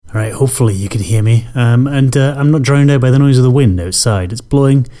Alright, hopefully you can hear me. And I'm not drowned out by the noise of the wind outside. It's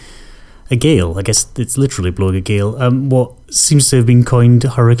blowing a gale. I guess it's literally blowing a gale. What seems to have been coined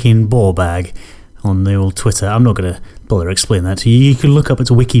Hurricane Ball Bag on the old Twitter. I'm not going to bother explain that to you. You can look up its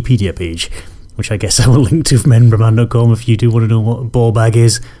Wikipedia page, which I guess I will link to from edinburghman.com if you do want to know what a ball bag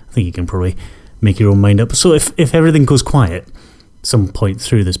is. I think you can probably make your own mind up. So if everything goes quiet some point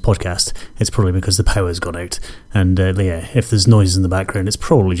through this podcast, it's probably because the power's gone out. And if there's noises in the background, it's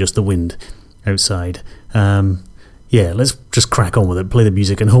probably just the wind outside. Let's just crack on with it, play the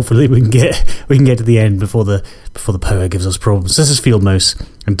music, and hopefully we can get to the end before the power gives us problems. This is Field Mouse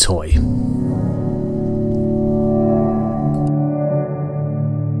and Toy.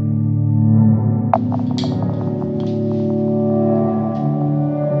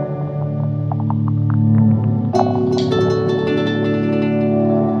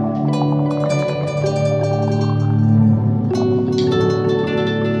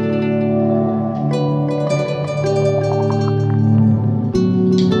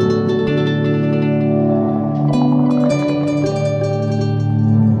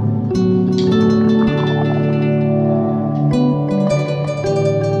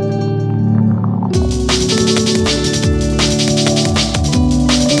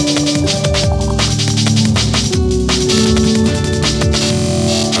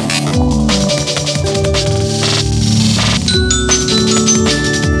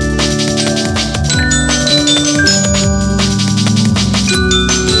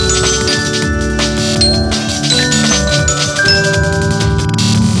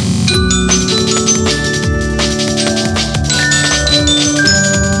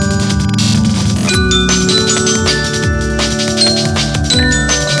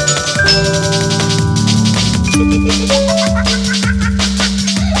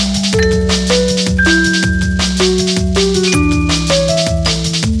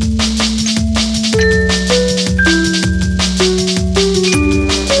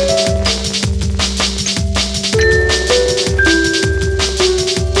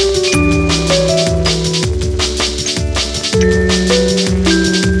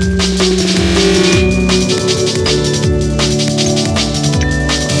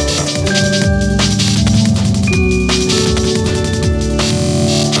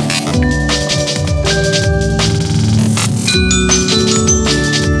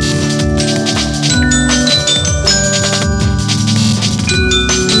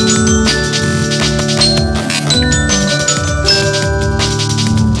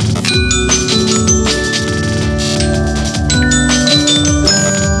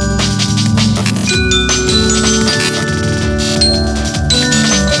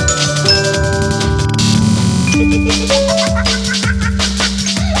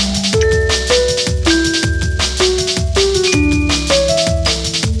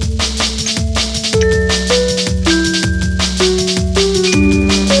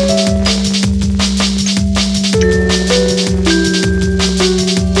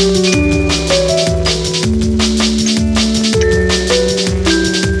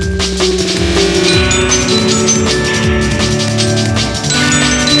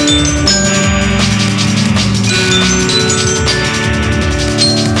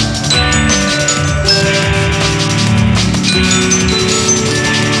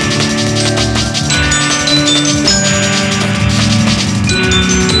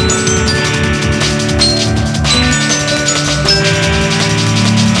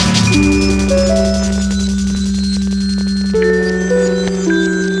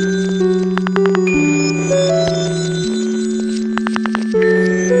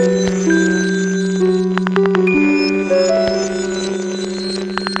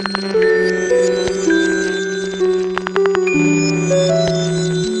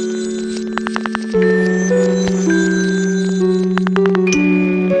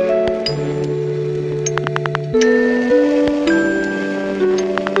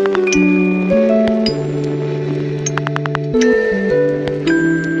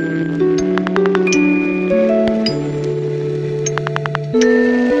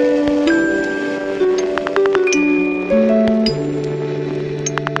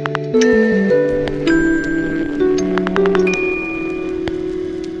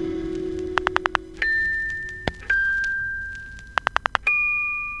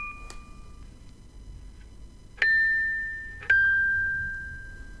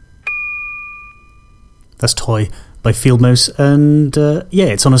 That's Toy by Field Mouse, and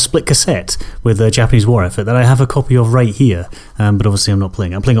it's on a split cassette with a Japanese war effort that I have a copy of right here, but obviously I'm not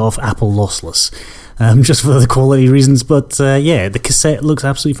playing it. I'm playing it off Apple Lossless, just for the quality reasons, but the cassette looks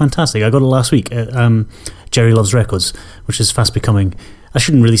absolutely fantastic. I got it last week at Jerry Loves Records, which is fast becoming I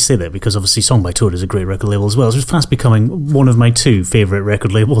shouldn't really say that because obviously Song by Toad is a great record label as well. It's fast becoming one of my 2 favourite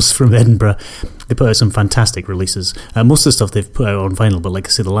record labels from Edinburgh. They put out some fantastic releases. Most of the stuff they've put out on vinyl, but like I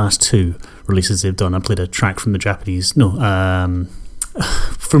say, the last 2 releases they've done, I played a track from the Japanese, from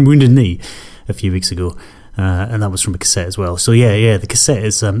Wounded Knee a few weeks ago. And that was from a cassette as well. So yeah, the cassette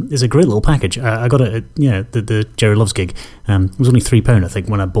is a great little package. I got it at the Jerry Loves gig. It was only £3, I think,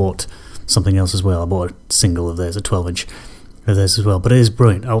 when I bought something else as well. I bought a single of theirs, a 12-inch of theirs as well. But it is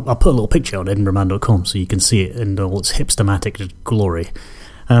brilliant. I'll put a little picture on edinburghman.com so you can see it in all its hipstermatic glory.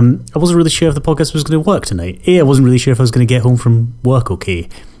 I wasn't really sure if the podcast was going to work tonight. I wasn't really sure if I was going to get home from work okay.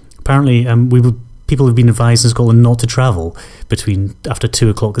 Apparently, people have been advised in Scotland not to travel after 2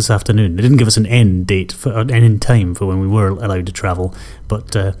 o'clock this afternoon. They didn't give us an end time for when we were allowed to travel,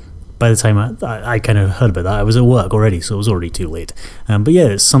 but by the time I kind of heard about that, I was at work already, so it was already too late. But yeah,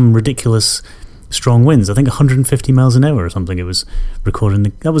 it's some ridiculous strong winds. I think 150 miles an hour or something. It was recording.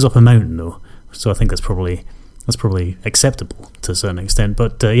 That was up a mountain though, so I think that's probably acceptable to a certain extent.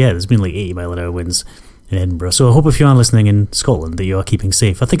 But yeah, there's been like 80 mile an hour winds in Edinburgh. So I hope if you are listening in Scotland that you are keeping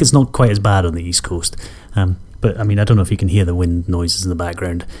safe. I think it's not quite as bad on the East Coast. But I mean, I don't know if you can hear the wind noises in the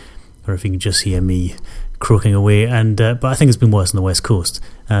background or if you can just hear me croaking away. But I think it's been worse on the West Coast.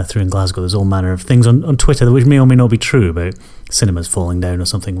 Through in Glasgow, there's all manner of things on Twitter which may or may not be true about cinemas falling down or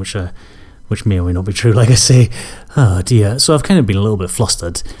something, which may or may not be true, like I say. Oh dear. So I've kind of been a little bit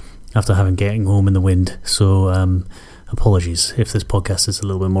flustered after getting home in the wind. So apologies if this podcast is a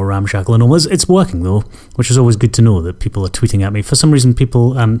little bit more ramshackle and normal. It's working though, which is always good to know that people are tweeting at me. For some reason,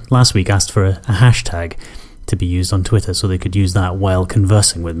 people last week asked for a hashtag to be used on Twitter so they could use that while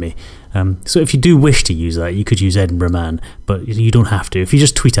conversing with me. So if you do wish to use that, you could use Edinburgh Man, but you don't have to. If you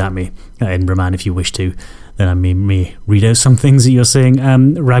just tweet at me at Edinburgh Man if you wish to, then I may read out some things that you're saying.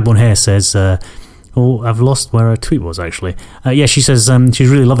 Ragbone Hair says, I've lost where her tweet was actually. Yeah, she says she's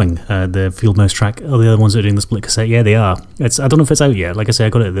really loving the Field Mouse track. Oh, the other ones that are doing the split cassette, yeah, they are. I don't know if it's out yet. Like I say, I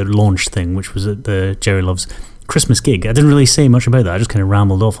got it at the launch thing, which was at the Jerry Loves Christmas gig. I didn't really say much about that. I just kind of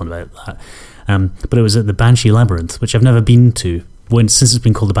rambled off on about that. But it was at the Banshee Labyrinth, which I've never been to since it's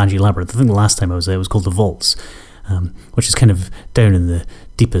been called the Banshee Labyrinth. I think the last time I was there it was called the Vaults, which is kind of down in the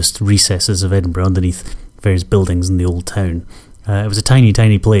deepest recesses of Edinburgh, underneath various buildings in the old town. It was a tiny,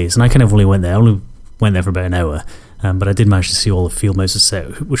 tiny place, and I kind of only went there. I only went there for about an hour, but I did manage to see all of Field Mouse's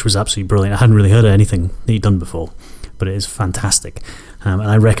set, which was absolutely brilliant. I hadn't really heard of anything that he'd done before, but it is fantastic. And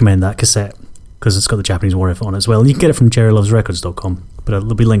I recommend that cassette because it's got the Japanese war riff on it as well. And you can get it from jerrylovesrecords.com, but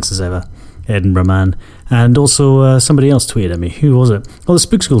there'll be links as ever. Edinburgh Man. And also somebody else tweeted at me. Who was it? Oh, the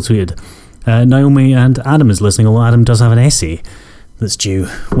Spook School tweeted. Naomi and Adam is listening, although Adam does have an essay that's due,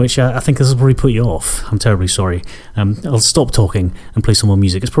 which I think this will probably put you off. I'm terribly sorry. I'll stop talking and play some more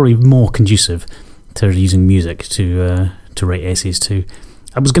music. It's probably more conducive to using music to write essays to.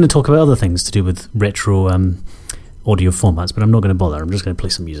 I was going to talk about other things to do with retro audio formats, but I'm not going to bother. I'm just going to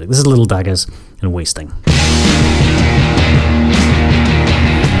play some music. This is Little Daggers and Wasting.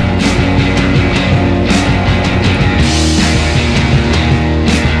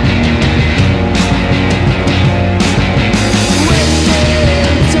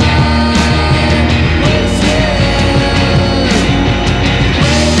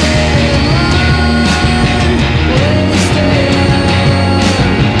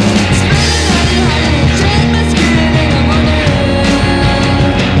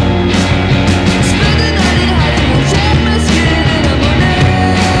 Spending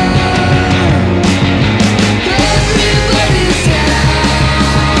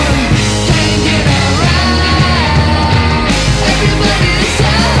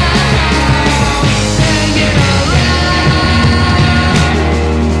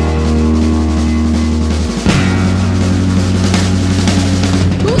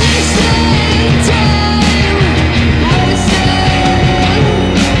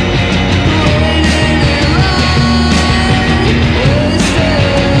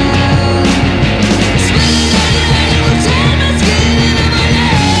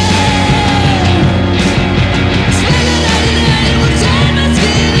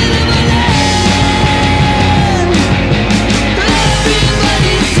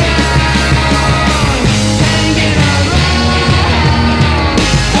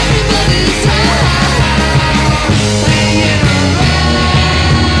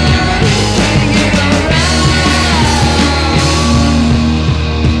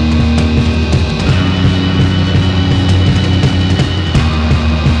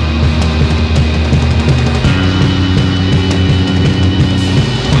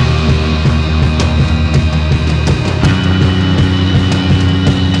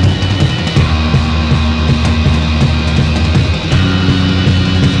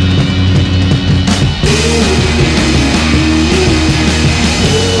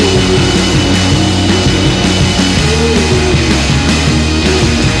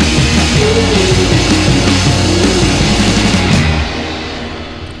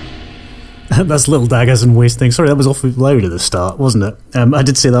That's Little Daggers and Wasting. Sorry, that was awfully loud at the start, wasn't it? I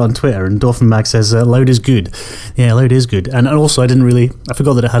did say that on Twitter, and Dolphin Mag says loud is good. Yeah, loud is good. And also, I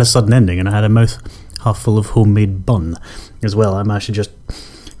forgot that it had a sudden ending, and I had a mouth half full of homemade bun as well. I managed to just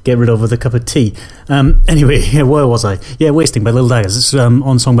get rid of with a cup of tea. Anyway, yeah, where was I? Yeah, Wasting by Little Daggers. It's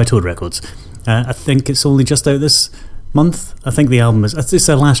on Song by Toad Records. I think it's only just out this month. I think the album it's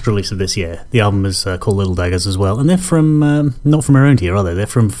their last release of this year. The album is called Little Daggers as well, and they're from not from around here, are they? They're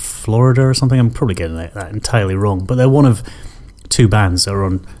from Florida or something. I'm probably getting that entirely wrong, but they're one of two bands that are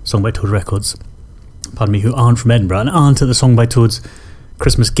on Song by Toad Records, pardon me, who aren't from Edinburgh and aren't at the Song by Toad's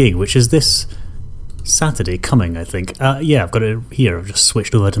Christmas gig, which is this Saturday coming, I think. Yeah, I've got it here. I've just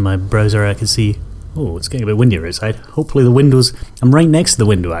switched over to my browser. I can see, oh, it's getting a bit windier outside. Hopefully the windows, I'm right next to the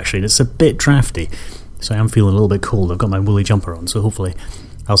window actually, and it's a bit drafty, so I am feeling a little bit cold. I've got my woolly jumper on, so hopefully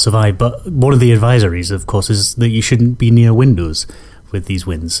I'll survive. But one of the advisories, of course, is that you shouldn't be near windows with these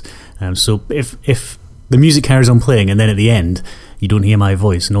winds. So if the music carries on playing and then at the end you don't hear my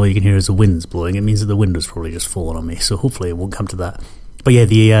voice and all you can hear is the winds blowing, it means that the window's probably just fallen on me, so hopefully it won't come to that. But yeah,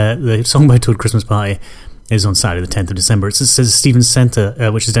 the Song by Toad Christmas Party is on Saturday the 10th of December. It says Stevens Centre,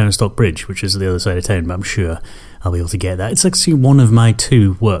 which is down in Stockbridge, which is the other side of town, but I'm sure I'll be able to get that. It's actually one of my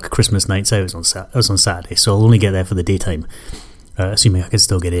two work Christmas nights out on Saturday, so I'll only get there for the daytime, assuming I can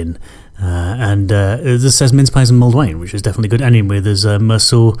still get in. And this says mince pies and mulled wine, which is definitely good. Anyway, there's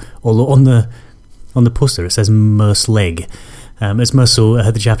Merceau, although on the poster it says Merce Leg. It's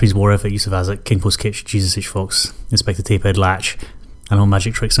Merceau, the Japanese War Effort, Yusuf Azak, King Post Kitch, Jesus H. Fox, Inspector Tapehead Latch, and all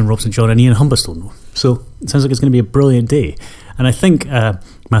Magic Tricks and Robson John and Ian Humberstone. So it sounds like it's going to be a brilliant day. And I think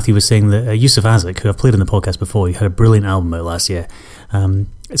Matthew was saying that Yusuf Azak, who I've played on the podcast before, he had a brilliant album out last year.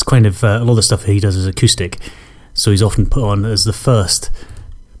 It's kind of a lot of the stuff he does is acoustic, so he's often put on as the first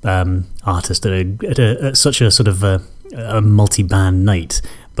artist at such a sort of a multi-band night.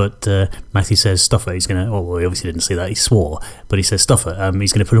 But Matthew says Stuffer, he's going to, well, he obviously didn't say that, he swore, but he says Stuffer,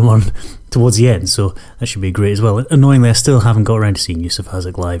 he's going to put him on towards the end, so that should be great as well. Annoyingly, I still haven't got around to seeing Yusuf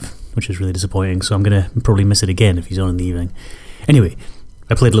Hazak live, which is really disappointing, so I'm going to probably miss it again if he's on in the evening. Anyway,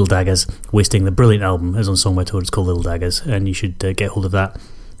 I played Little Daggers, Wasting, the brilliant album, is on Song by Toad, it's called Little Daggers, and you should get hold of that.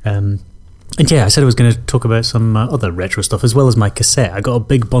 And yeah, I said I was going to talk about some other retro stuff as well as my cassette. I got a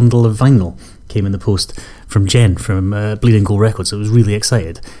big bundle of vinyl, came in the post from Jen from Bleeding Gold Records. I was really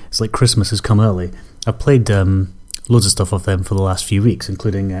excited. It's like Christmas has come early. I've played loads of stuff off them for the last few weeks,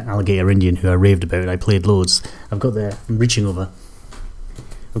 including Alligator Indian, who I raved about. I played loads. I'm reaching over.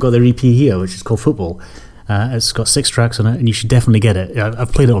 I've got their EP here, which is called Football. It's got 6 tracks on it, and you should definitely get it.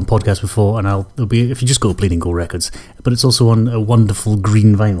 I've played it on podcasts before, and it'll be if you just go to Bleeding Gold Records. But it's also on a wonderful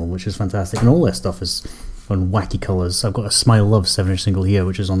green vinyl, which is fantastic, and all their stuff is on wacky colours. I've got a Smile Love 7-inch single here,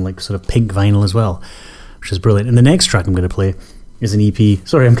 which is on like sort of pink vinyl as well, which is brilliant. And the next track I'm going to play is an EP.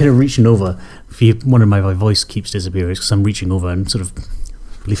 Sorry, I'm kind of reaching over. If you wonder why my voice keeps disappearing, it's because I'm reaching over and sort of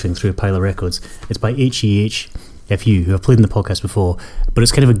leafing through a pile of records. It's by HEHFU, who I've played in the podcast before, but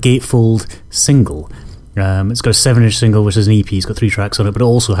it's kind of a gatefold single. It's got a 7-inch single, which is an EP. It's got 3 tracks on it, but it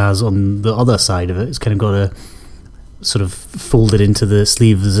also has on the other side of it, it's kind of got a sort of folded into the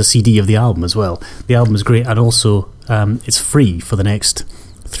sleeve. There's a CD of the album as well. The album is great, and also it's free for the next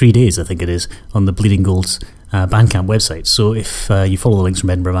 3 days, I think it is, on the Bleeding Gold's Bandcamp website. So if you follow the links from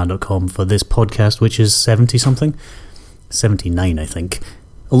edinburghman.com for this podcast, which is 70-something, 79, I think.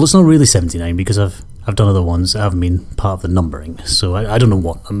 Although it's not really 79 because I've done other ones that haven't been part of the numbering, so I don't know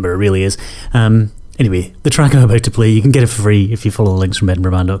what number it really is. Anyway, the track I'm about to play, you can get it for free if you follow the links from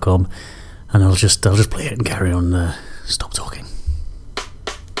edinburghman.com, and I'll just play it and carry on. Stop talking.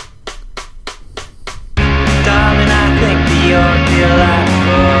 Darling, I think that you're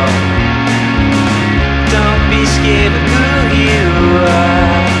delightful. Don't be scared of who you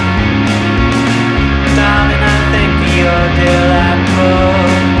are. Darling, I think that you're delightful.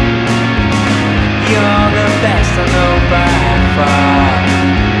 You're the best I know by far.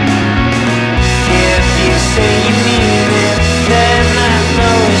 If you say you mean it, then I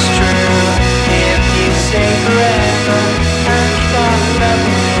know it's true. If you say forever, I'll keep on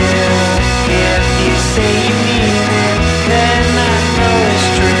loving you. If you say you mean it, then I know it's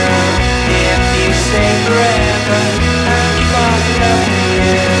true. If you say forever, I'll keep on loving you.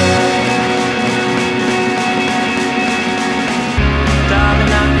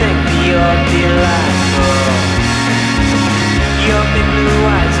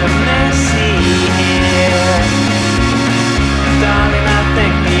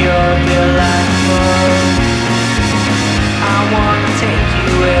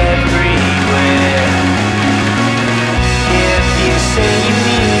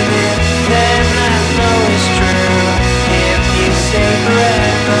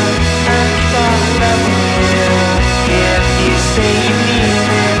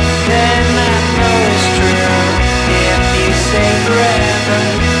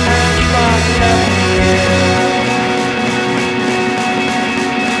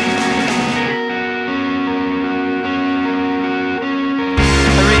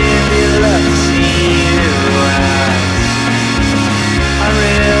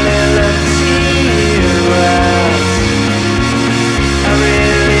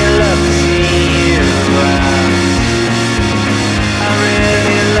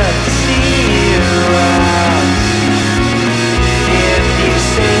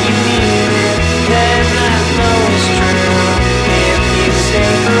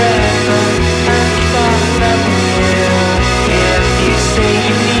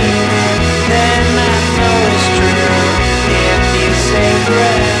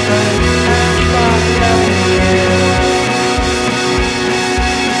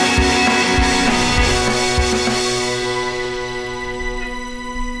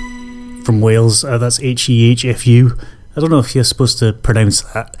 from Wales. That's HEHFU. I don't know if you're supposed to pronounce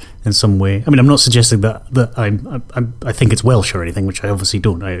that in some way. I mean, I'm not suggesting that I think it's Welsh or anything, which I obviously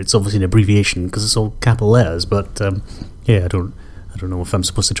don't. It's obviously an abbreviation because it's all capital letters. But yeah, I don't know if I'm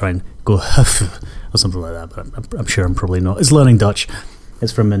supposed to try and go huff or something like that. But I'm sure I'm probably not. It's Learning Dutch.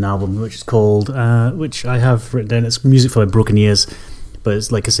 It's from an album which is called, which I have written down. It's music for my broken ears. But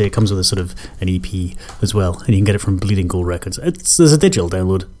it's, like I say, it comes with a sort of an EP as well, and you can get it from Bleeding Gold Records. There's a digital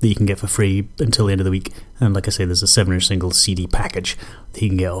download that you can get for free until the end of the week, and like I say, there's a 7-inch single CD package that you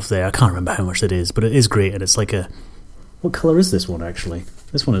can get off there. I can't remember how much that is, but it is great, and it's like a... What colour is this one, actually?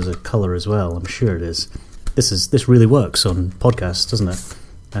 This one is a colour as well, I'm sure it is. This really works on podcasts, doesn't it?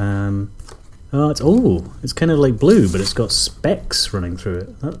 It's kind of like blue, but it's got specks running through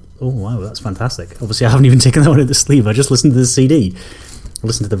it. Wow, that's fantastic. Obviously, I haven't even taken that one out of the sleeve. I just listened to the CD. I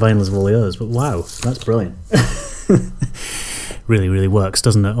listened to the vinyls of all the others, but wow, that's brilliant. Really, really works,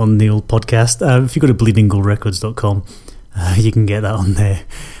 doesn't it, on the old podcast? If you go to bleedinggoldrecords.com, you can get that on there.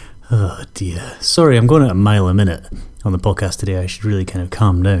 Oh dear. Sorry, I'm going at a mile a minute on the podcast today. I should really kind of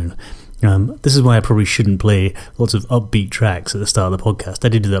calm down. This is why I probably shouldn't play lots of upbeat tracks at the start of the podcast. I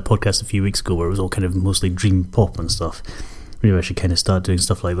did do that podcast a few weeks ago where it was all kind of mostly dream pop and stuff. Maybe I should kind of start doing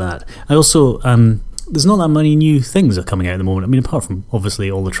stuff like that. I also... there's not that many new things that are coming out at the moment. I mean, apart from, obviously,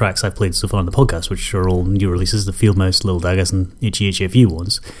 all the tracks I've played so far on the podcast, which are all new releases, the Field Mouse, Little Daggers, and HEHFU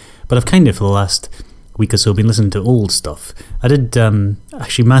ones. But I've kind of, for the last week or so, been listening to old stuff. I did,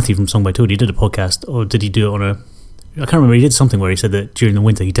 actually, Matthew from Song by Toad, he did a podcast, or did he do it on a... I can't remember, he did something where he said that during the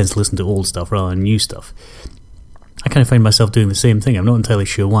winter he tends to listen to old stuff rather than new stuff. I kind of find myself doing the same thing. I'm not entirely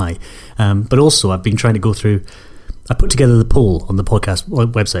sure why. But also, I've been trying to go through... I put together the poll on the podcast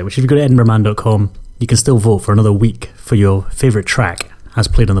website, which if you go to edinburghman.com, you can still vote for another week for your favourite track as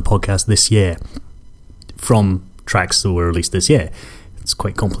played on the podcast this year from tracks that were released this year. It's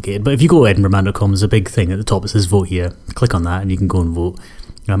quite complicated, but if you go to edinburghman.com, there's a big thing at the top that says vote here. Click on that and you can go and vote.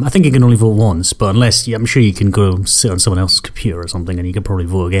 I think you can only vote once, but I'm sure you can go sit on someone else's computer or something and you can probably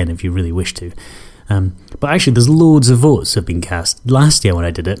vote again if you really wish to. But actually, there's loads of votes have been cast. Last year when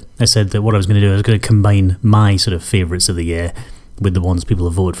I did it, I said that what I was going to do, I was going to combine my sort of favourites of the year with the ones people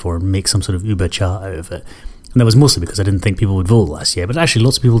have voted for and make some sort of Uber chart out of it. And that was mostly because I didn't think people would vote last year, but actually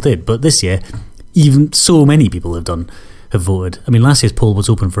lots of people did. But this year, even so many people have voted. I mean, last year's poll was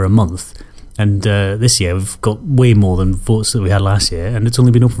open for a month, and this year we've got way more than votes that we had last year, and it's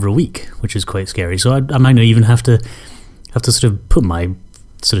only been open for a week, which is quite scary. So I might not even have to sort of put my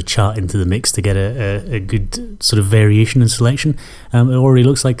sort of chart into the mix to get a good sort of variation and selection. It already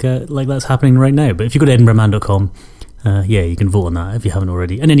looks like that's happening right now. But if you go to edinburghman.com, you can vote on that if you haven't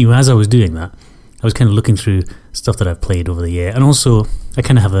already. And anyway, as I was doing that, I was kind of looking through stuff that I've played over the year, and also I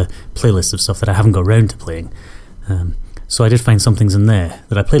kind of have a playlist of stuff that I haven't got around to playing. So I did find some things in there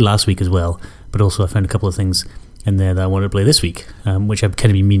that I played last week as well, but also I found a couple of things in there that I wanted to play this week, which I've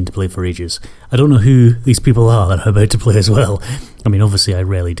kind of been meaning to play for ages. I don't know who these people are that I'm about to play as well. I mean, obviously I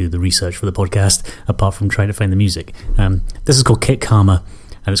rarely do the research for the podcast, apart from trying to find the music. This is called Kit Karma,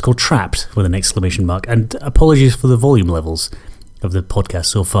 and it's called Trapped with an exclamation mark. And apologies for the volume levels of the podcast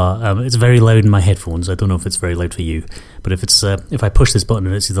so far. It's very loud in my headphones. I don't know if it's very loud for you, but if I push this button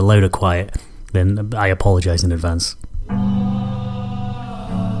and it's either loud or quiet, then I apologise in advance.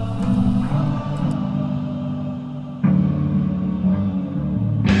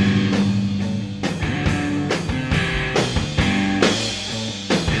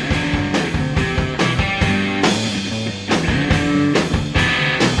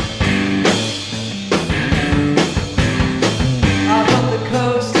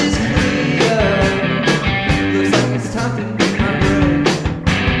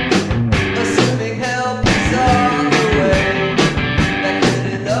 Assuming help is on the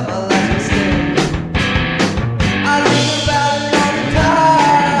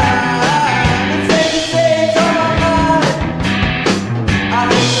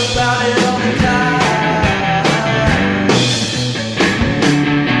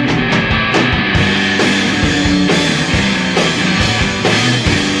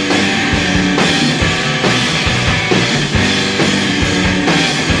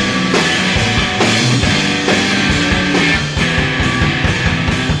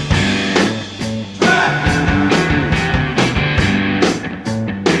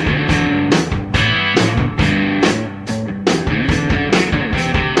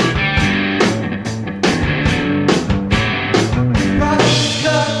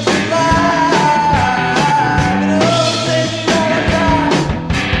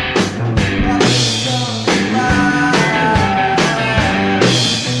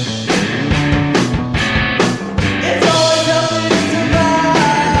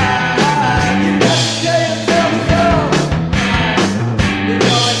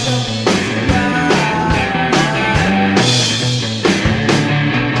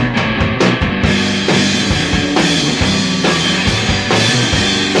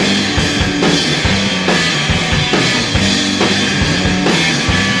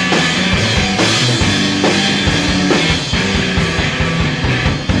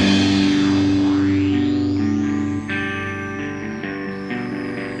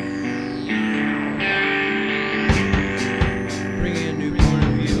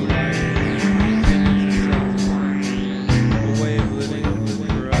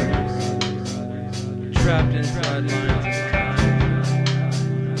trapped inside lines of time.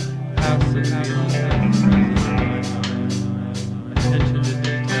 House of feelings ever present in my mind. Attention to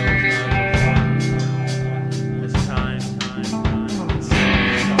details not as time.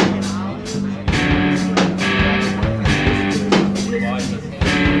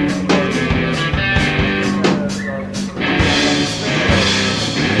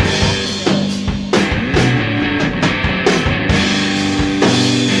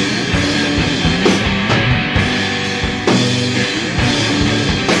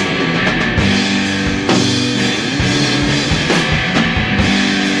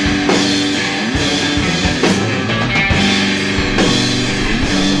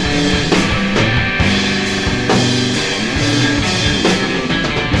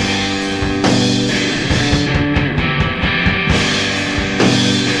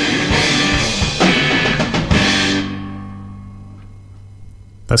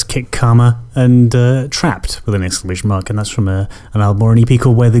 That's Kick Karma and Trapped with an exclamation mark, and that's from an album or an EP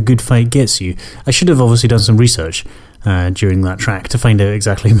called Where the Good Fight Gets You. I should have obviously done some research during that track to find out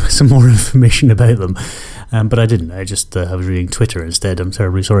exactly some more information about them, but I didn't. I just I was reading Twitter instead. I'm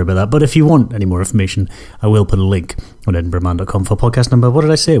terribly sorry about that. But if you want any more information, I will put a link on edinburghman.com for podcast number, what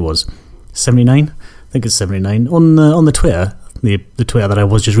did I say it was? 79? I think it's 79. On the Twitter, the Twitter that I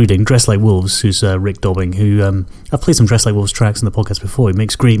was just reading, Dress Like Wolves, who's Rick Dobbing, who I've played some Dress Like Wolves tracks in the podcast before. He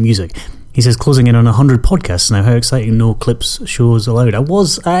makes great music. He says closing in on 100 podcasts now. How exciting! No clips shows allowed. I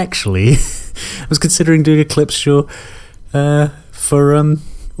was considering doing a clips show for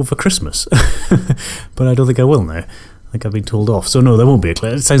Christmas, but I don't think I will now. I think I've been told off. So no, there won't be a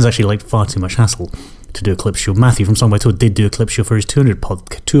clip. It sounds actually like far too much hassle to do a clip show. Matthew from Song by Toad did do a clip show for his 200th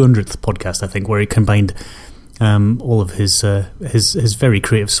podcast, I think, where he combined all of his very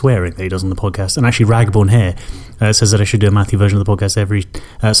creative swearing that he does on the podcast. And actually Ragbone Hair says that I should do a Matthew version of the podcast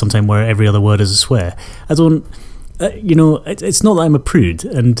sometime where every other word is a swear. I don't it's not that I'm a prude,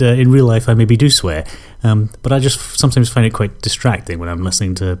 and in real life I maybe do swear, but I just sometimes find it quite distracting when I'm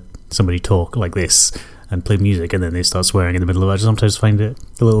listening to somebody talk like this and play music and then they start swearing in the middle of it. I just sometimes find it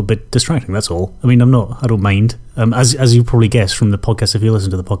a little bit distracting, that's all. I mean, I don't mind. As you probably guessed from the podcast, if you listen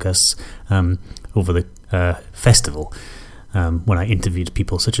to the podcasts over the festival, when I interviewed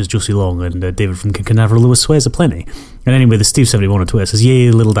people such as Josie Long and David from Canaveral, Lewis swears aplenty. And anyway, the Steve71 on Twitter says, yay,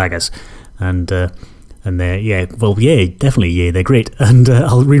 little daggers. And they're, definitely, they're great. And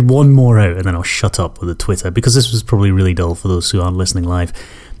I'll read one more out and then I'll shut up with the Twitter, because this was probably really dull for those who aren't listening live.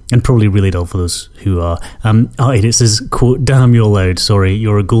 And probably really dull for those who are. It says, quote, damn, you're loud, sorry,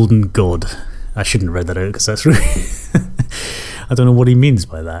 you're a golden god. I shouldn't have read that out because that's really... I don't know what he means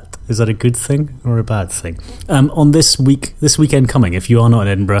by that. Is that a good thing or a bad thing? On this weekend coming, if you are not in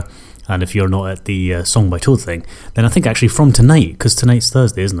Edinburgh and if you're not at the Song by Toad thing, then I think actually from tonight, because tonight's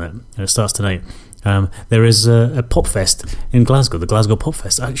Thursday, isn't it? And it starts tonight. There is a pop fest in Glasgow, the Glasgow Pop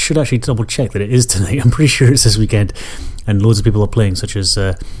Fest. I should actually double check that it is tonight. I'm pretty sure it's this weekend, and loads of people are playing, such as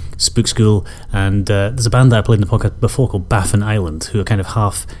Spook School, and there's a band that I played in the podcast before called Baffin Island, who are kind of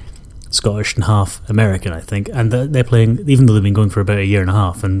half Scottish and half American, I think, and they're playing, even though they've been going for about a year and a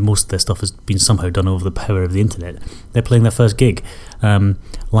half and most of their stuff has been somehow done over the power of the internet, they're playing their first gig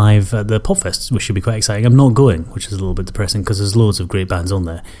live at the Pop Fest, which should be quite exciting. I'm not going, which is a little bit depressing because there's loads of great bands on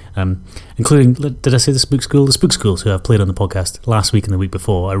there, including, did I say the Spook School? The Spook Schools, who I've played on the podcast last week and the week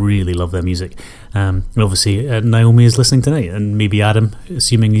before. I really love their music, and obviously Naomi is listening tonight, and maybe Adam,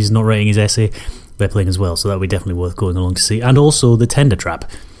 assuming he's not writing his essay, they're playing as well, so that would be definitely worth going along to see. And also the Tender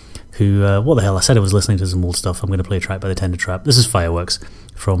Trap, who, what the hell, I said I was listening to some old stuff. I'm going to play a track by the Tender Trap. This is Fireworks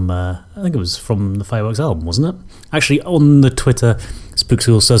from, I think it was from the Fireworks album, wasn't it? Actually, on the Twitter, Spook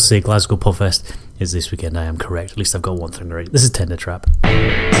School does say Glasgow Pop Fest is this weekend. I am correct. At least I've got one thing right. This is Tender Trap.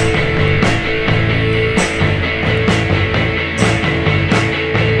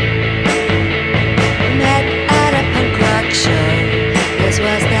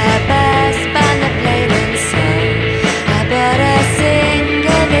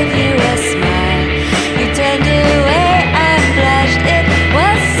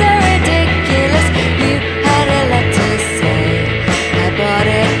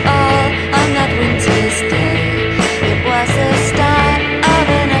 It was the start of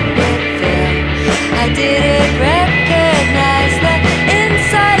an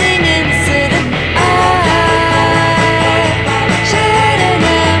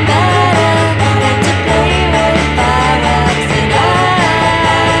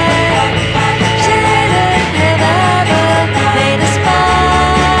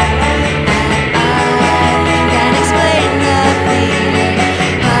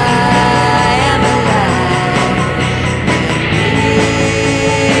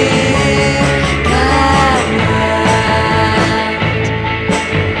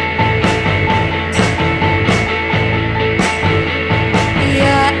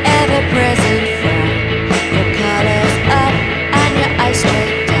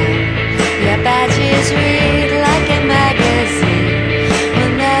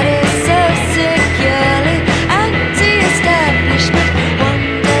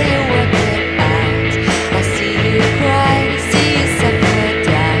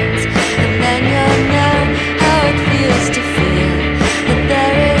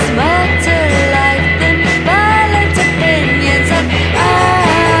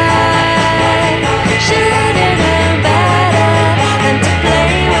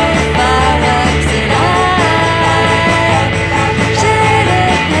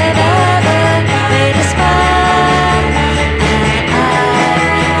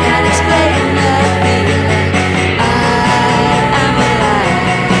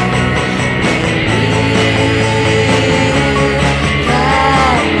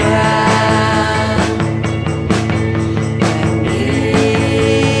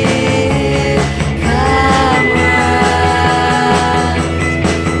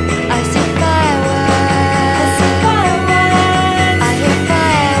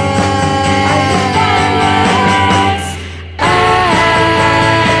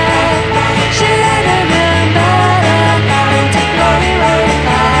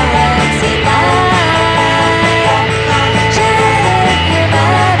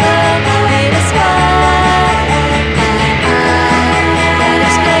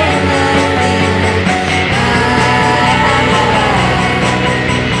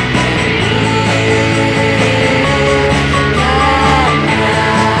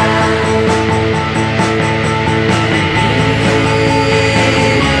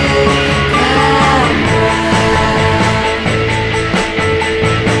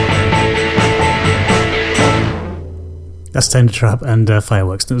That's Tender Trap and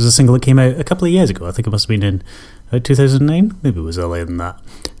Fireworks. And it was a single that came out a couple of years ago. I think it must have been in 2009. Maybe it was earlier than that.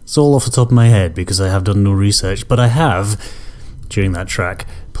 It's all off the top of my head because I have done no research, but I have, during that track,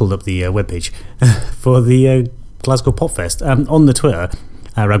 pulled up the webpage for the Glasgow Pop Fest. On the Twitter,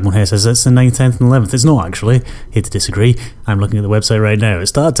 Ragmon here says it's the 9th, 10th and 11th. It's not actually. Here to disagree. I'm looking at the website right now. It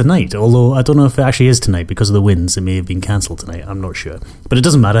started tonight, although I don't know if it actually is tonight because of the winds. It may have been cancelled tonight. I'm not sure. But it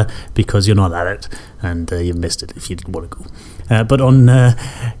doesn't matter because you're not at it and you missed it if you didn't want to go. But on,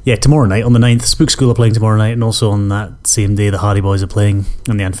 tomorrow night, on the 9th, Spook School are playing tomorrow night, and also on that same day, the Hardy Boys are playing,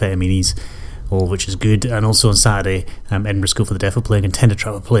 and the Amphetamines, all of which is good. And also on Saturday, Edinburgh School for the Deaf are playing, and Tender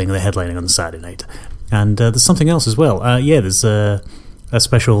Trap are playing. They're headlining on the Saturday night. And there's something else as well. There's a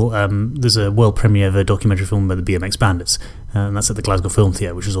special, there's a world premiere of a documentary film by the BMX Bandits, and that's at the Glasgow Film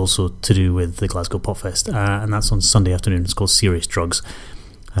Theatre, which is also to do with the Glasgow Pop Fest, and that's on Sunday afternoon. It's called Serious Drugs,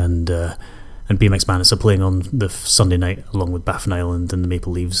 and BMX Bandits are playing on the Sunday night along with Baffin Island and the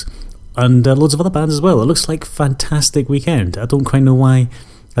Maple Leaves, and loads of other bands as well. It looks like a fantastic weekend. I don't quite know why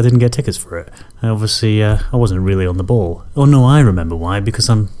I didn't get tickets for it. Obviously, I wasn't really on the ball. Oh no, I remember why, because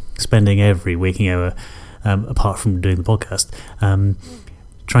I'm spending every waking hour, apart from doing the podcast,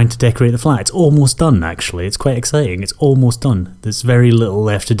 trying to decorate the flat. It's almost done, actually. It's quite exciting. It's almost done. There's very little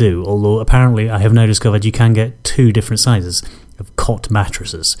left to do, although apparently I have now discovered you can get 2 different sizes of cot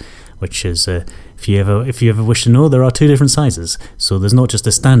mattresses, which is, if you ever wish to know, there are 2 different sizes. So there's not just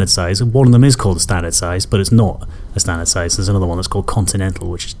a standard size. One of them is called a standard size, but it's not a standard size. There's another one that's called Continental,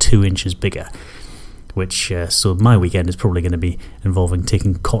 which is 2 inches bigger. So my weekend is probably going to be involving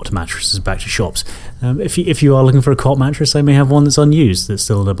taking cot mattresses back to shops. If you are looking for a cot mattress, I may have one that's unused that's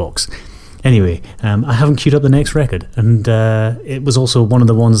still in a box. Anyway, I haven't queued up the next record, and it was also one of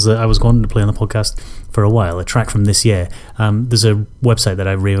the ones that I was wanting to play on the podcast for a while, a track from this year. There's a website that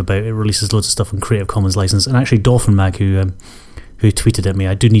I rave about. It releases loads of stuff on Creative Commons license, and actually Dolphin Mag, who tweeted at me,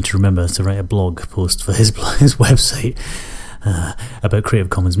 I do need to remember to write a blog post for his website about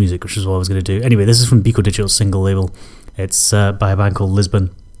Creative Commons music, which is what I was going to do. Anyway, this is from Beco Digital's single label. It's by a band called Lisbon,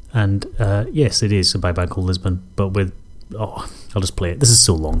 and yes, it is by a band called Lisbon, but with... I'll just play it. This is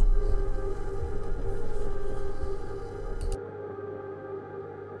so long.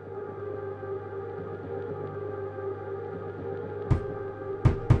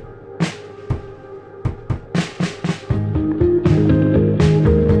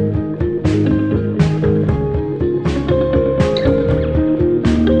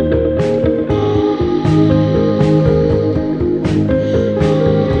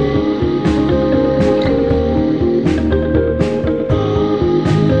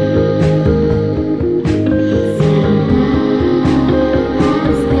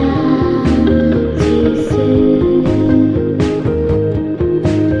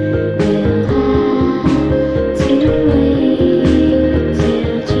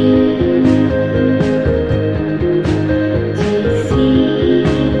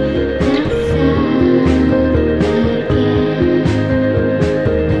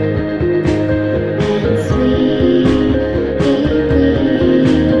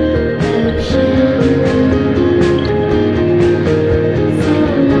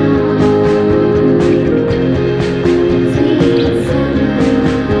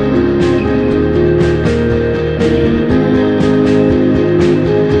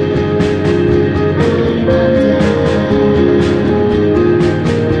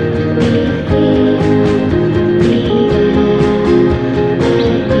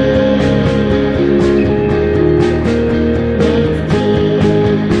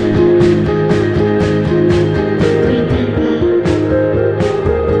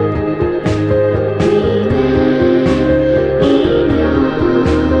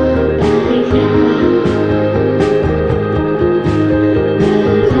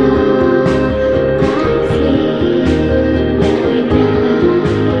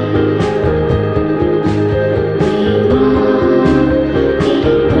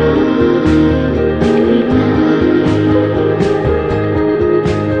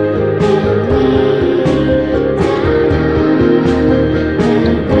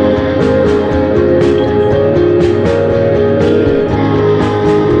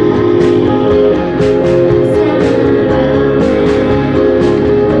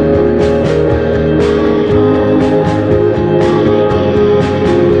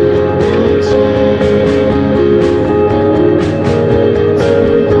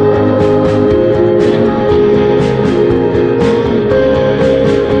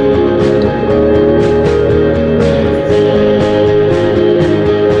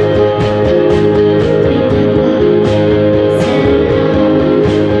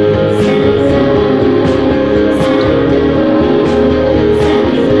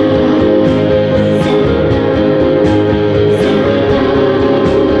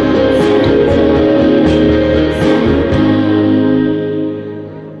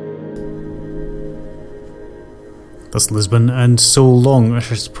 That's Lisbon, and So Long, I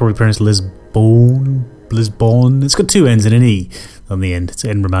should probably pronounce Lisbon. It's got two N's and an E on the end. It's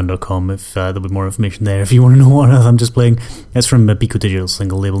edinburghman.com if there'll be more information there if you want to know what I'm just playing. It's from Pico Digital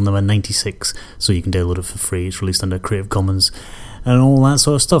single label number 96, so you can download it for free. It's released under Creative Commons and all that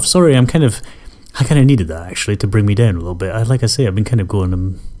sort of stuff. Sorry, I kind of needed that actually to bring me down a little bit. Like I say, I've been kind of going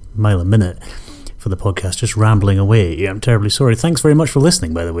a mile a minute for the podcast, just rambling away. Yeah, I'm terribly sorry. Thanks very much for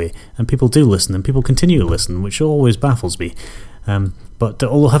listening, by the way. And people do listen, and people continue to listen, which always baffles me. But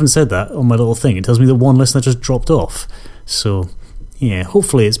although I haven't said that on my little thing, it tells me that one listener just dropped off. So, yeah,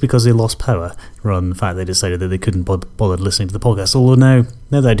 hopefully it's because they lost power, rather than the fact they decided that they couldn't bother listening to the podcast. Although now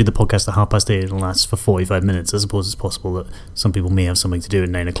that I do the podcast at 8:30, it'll last for 45 minutes. I suppose it's possible that some people may have something to do at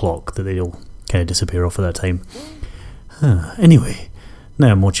 9 o'clock, that they'll kind of disappear off at that time. Anyway,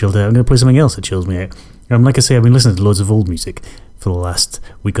 now I'm more chilled out. I'm going to play something else that chills me out. Like I say, I've been listening to loads of old music for the last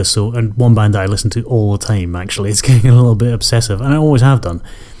week or so, and one band that I listen to all the time, actually, it's getting a little bit obsessive, and I always have done,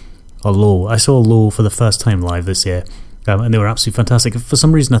 are Low. I saw Low for the first time live this year, and they were absolutely fantastic. For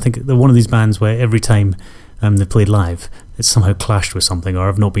some reason, I think they're one of these bands where every time they played live, it's somehow clashed with something, or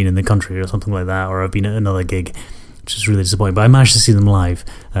I've not been in the country or something like that, or I've been at another gig, which is really disappointing. But I managed to see them live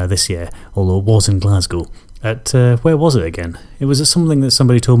this year, although it was in Glasgow. At where was it again? It was at something that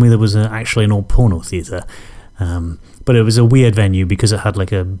somebody told me there was actually an old porno theatre, but it was a weird venue because it had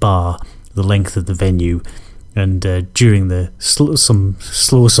like a bar the length of the venue, and during the some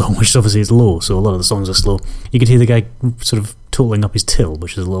slow song, which obviously is Low, so a lot of the songs are slow, you could hear the guy sort of totaling up his till,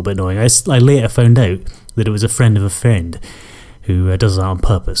 which is a little bit annoying. I later found out that it was a friend of a friend who does that on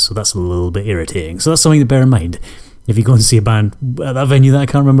purpose, so that's a little bit irritating. So that's something to bear in mind if you go and see a band at that venue that I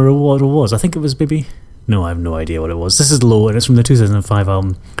can't remember what it was. I think it was maybe... No, I have no idea what it was. This is Low, and it's from the 2005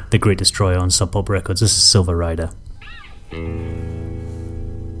 album The Great Destroyer on Sub Pop Records. This is Silver Rider.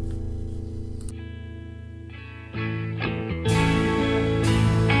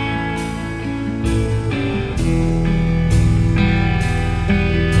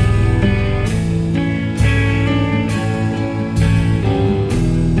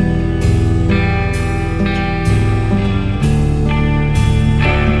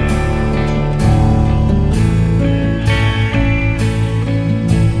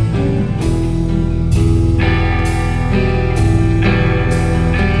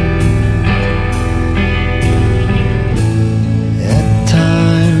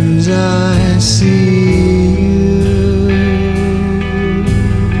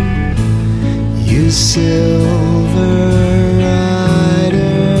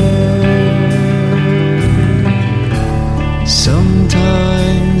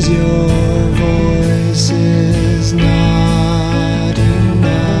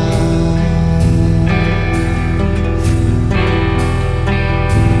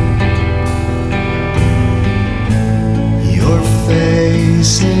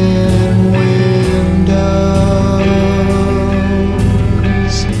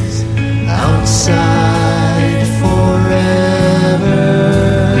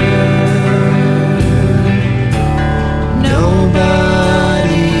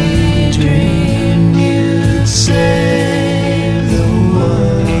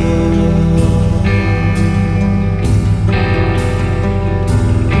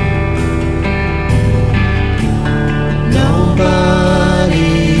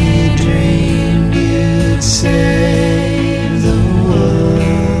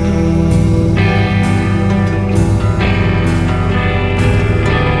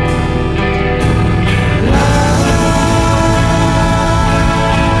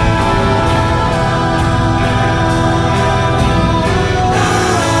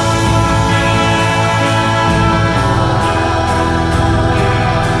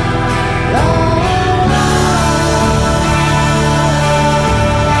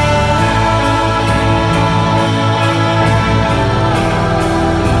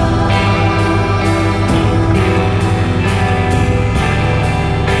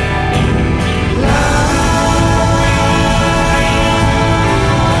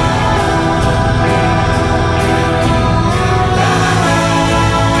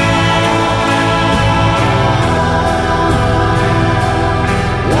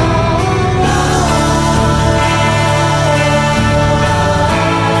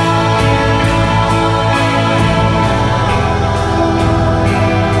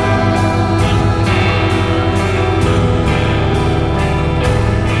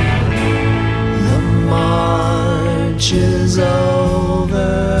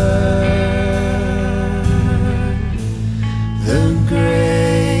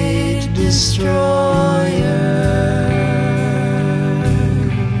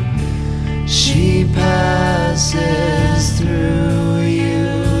 She passes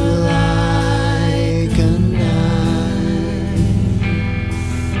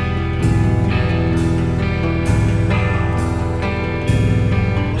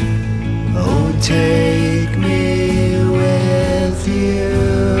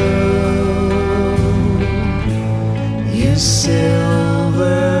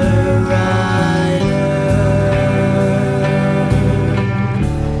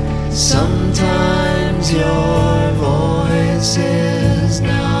Sometimes your voice is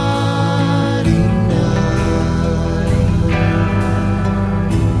not enough.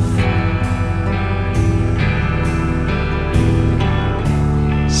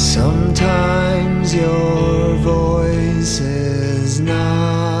 Sometimes your voice is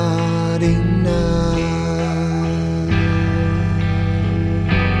not enough.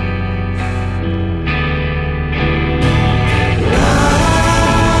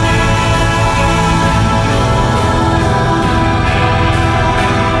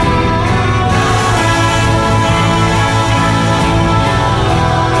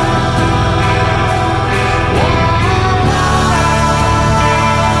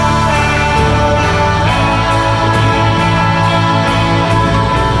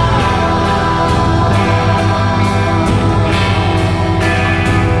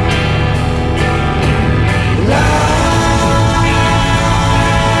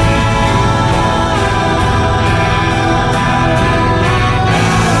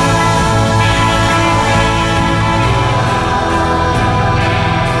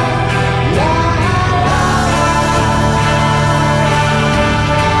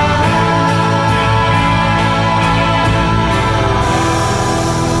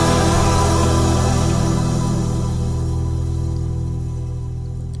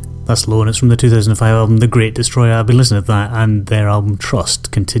 That's low, and it's from the 2005 album The Great Destroyer. I've been listening to that and their album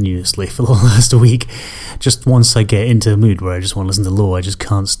Trust continuously for the last week. Just once I get into a mood where I just want to listen to Low, I just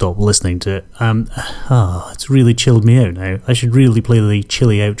can't stop listening to it. It's really chilled me out now. I should really play the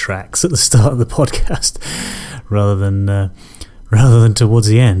chilly out tracks at the start of the podcast rather than towards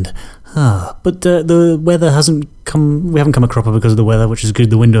the end. But the weather hasn't come. We haven't come a cropper because of the weather, which is good.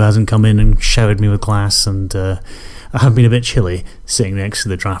 The window hasn't come in and showered me with glass, and I have been a bit chilly sitting next to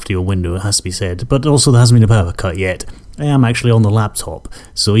the drafty old window, it has to be said. But also there hasn't been a power cut yet. I am actually on the laptop,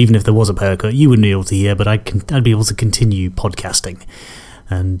 so even if there was a power cut, you wouldn't be able to hear, but I'd be able to continue podcasting.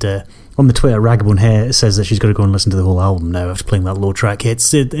 And on the Twitter, Ragabone Hair says that she's got to go and listen to the whole album now after playing that Low track. It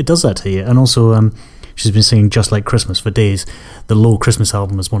does that to you. And also, she's been singing Just Like Christmas for days. The Low Christmas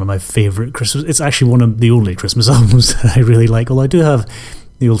album is one of my favourite Christmas. It's actually one of the only Christmas albums that I really like, although I do have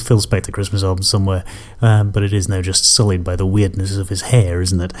the old Phil Spector Christmas album somewhere, but it is now just sullied by the weirdness of his hair,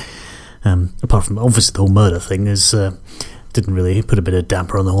 isn't it? Apart from, obviously, the whole murder thing didn't really put a bit of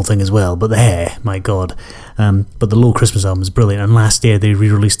damper on the whole thing as well, but the hair, my God. But the Low Christmas album is brilliant, and last year they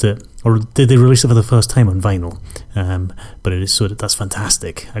re-released it, or did they release it for the first time on vinyl? But it is that's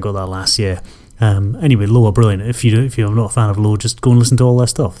fantastic. I got that last year. Anyway, Low are brilliant. If you're not a fan of Low, just go and listen to all their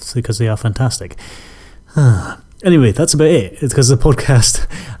stuff, because they are fantastic. Anyway, that's about it. It's because the podcast,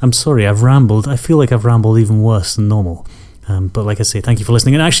 I'm sorry, I've rambled. I feel like I've rambled even worse than normal. But like I say, thank you for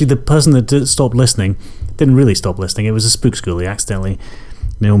listening. And actually, the person that stopped listening didn't really stop listening. It was a spook schoolie, accidentally.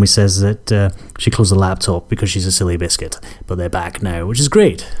 Naomi says that she closed the laptop because she's a silly biscuit. But they're back now, which is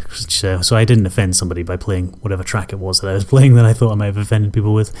great. So I didn't offend somebody by playing whatever track it was that I was playing that I thought I might have offended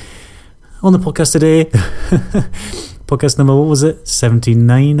people with. On the podcast today, podcast number, what was it?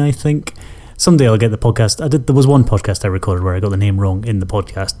 79, I think. Someday I'll get the podcast. There was one podcast I recorded where I got the name wrong in the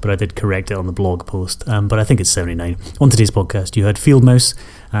podcast, but I did correct it on the blog post. But I think it's 79. On today's podcast, you heard Field Mouse,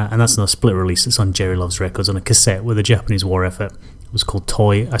 and that's not a split release. It's on Jerry Loves Records on a cassette with a Japanese war effort. It was called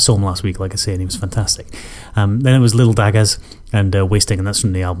Toy. I saw him last week, like I say, and he was fantastic. Then it was Little Daggers and Wasting, and that's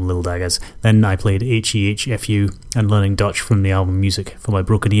from the album Little Daggers. Then I played HEHFU and Learning Dutch from the album Music for My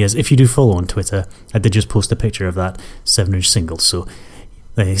Broken Ears. If you do follow on Twitter, I did just post a picture of that 7-inch single, so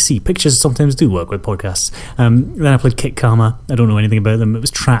see, pictures sometimes do work with podcasts. Then I played Kit Karma. I don't know anything about them. It was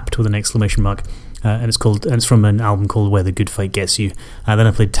Trapped with an exclamation mark, and it's from an album called Where the Good Fight Gets You. Then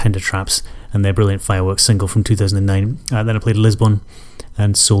I played Tender Traps and their brilliant Fireworks single from 2009. Then I played Lisbon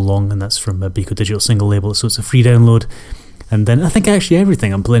and So Long, and that's from a Beco Digital single label, so it's a free download. And then I think actually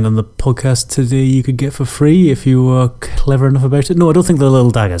everything I'm playing on the podcast today you could get for free if you were clever enough about it. No, I don't think the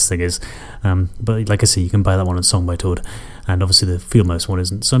Little Daggers thing is. But like I say, you can buy that one on Song by Toad. And obviously the Field Mouse one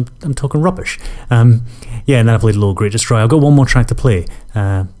isn't, so I'm talking rubbish. And then I played Low Great Destroyer. I've got one more track to play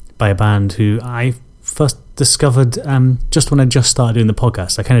by a band who I first discovered just when I just started doing the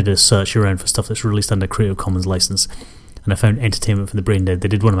podcast. I kind of did a search around for stuff that's released under Creative Commons license, and I found Entertainment for the Brain Dead. They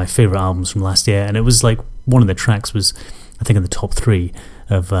did one of my favourite albums from last year, and it was like one of the tracks was, I think, in the top 3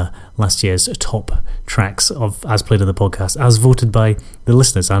 of last year's top tracks of as played on the podcast, as voted by the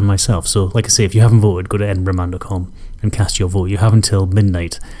listeners and myself. So like I say, if you haven't voted, go to edinburghman.com and cast your vote. You have until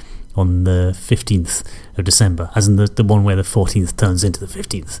midnight on the 15th of December, as in the one where the 14th turns into the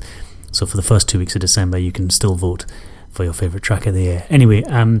 15th. So for the first 2 weeks of December, you can still vote for your favourite track of the year. Anyway,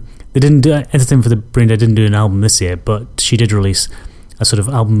 they didn't do Entertainment for the Brain Dead didn't do an album this year, but she did release a sort of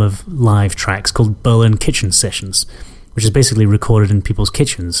album of live tracks called Berlin Kitchen Sessions, which is basically recorded in people's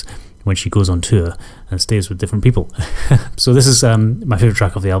kitchens when she goes on tour and stays with different people. So this is my favourite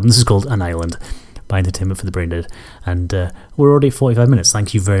track of the album. This is called An Island by Entertainment for the Brain Dead. And we're already 45 minutes.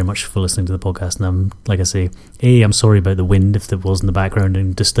 Thank you very much for listening to the podcast. And like I say, A, I'm sorry about the wind if it was in the background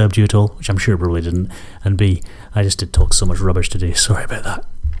and disturbed you at all, which I'm sure it probably didn't. And B, I just did talk so much rubbish today. Sorry about that.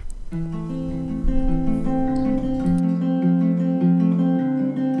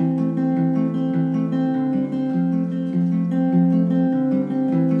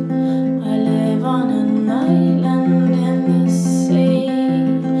 I live on an island in the sea,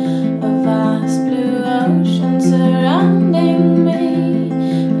 a vast blue ocean surrounding me,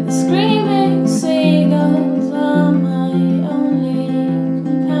 and the screaming seagulls are my only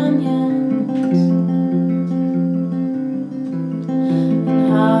companions.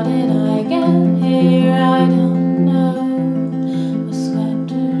 And how did I get here? I don't know. Was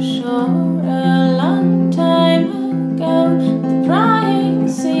swept ashore a long time ago. The prying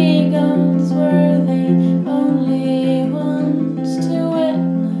seagulls were the only ones to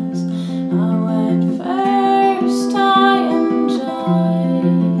witness how at first I enjoyed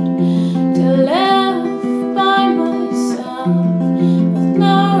to live by myself with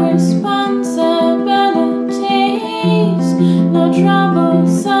no responsibilities, no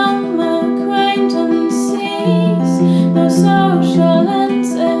troublesome acquaintances, no social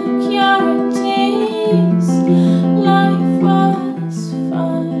insecurities. Life was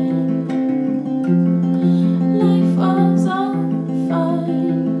fine. Life was all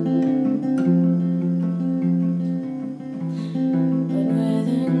fine. But with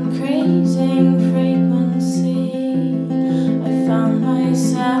increasing frequency, I found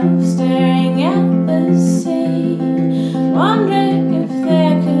myself staring at the sea, wondering if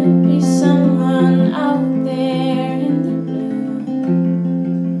there could be someone out there in the blue.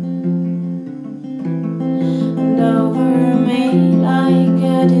 And over me like a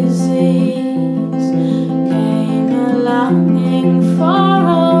disease came a longing for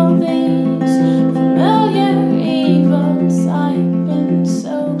all these familiar evils I've been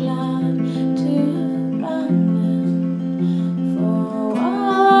so glad to abandon. For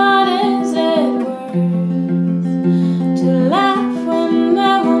what is it worth to laugh when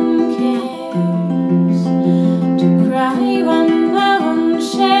no one cares, to cry when no one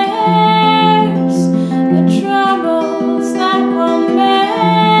shares the troubles that one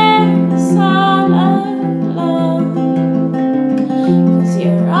bears all alone? 'Cause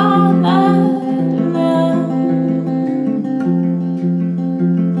you're all alone.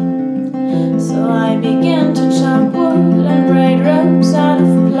 So I began to chop wood and braid ropes out of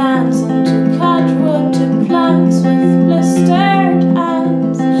plants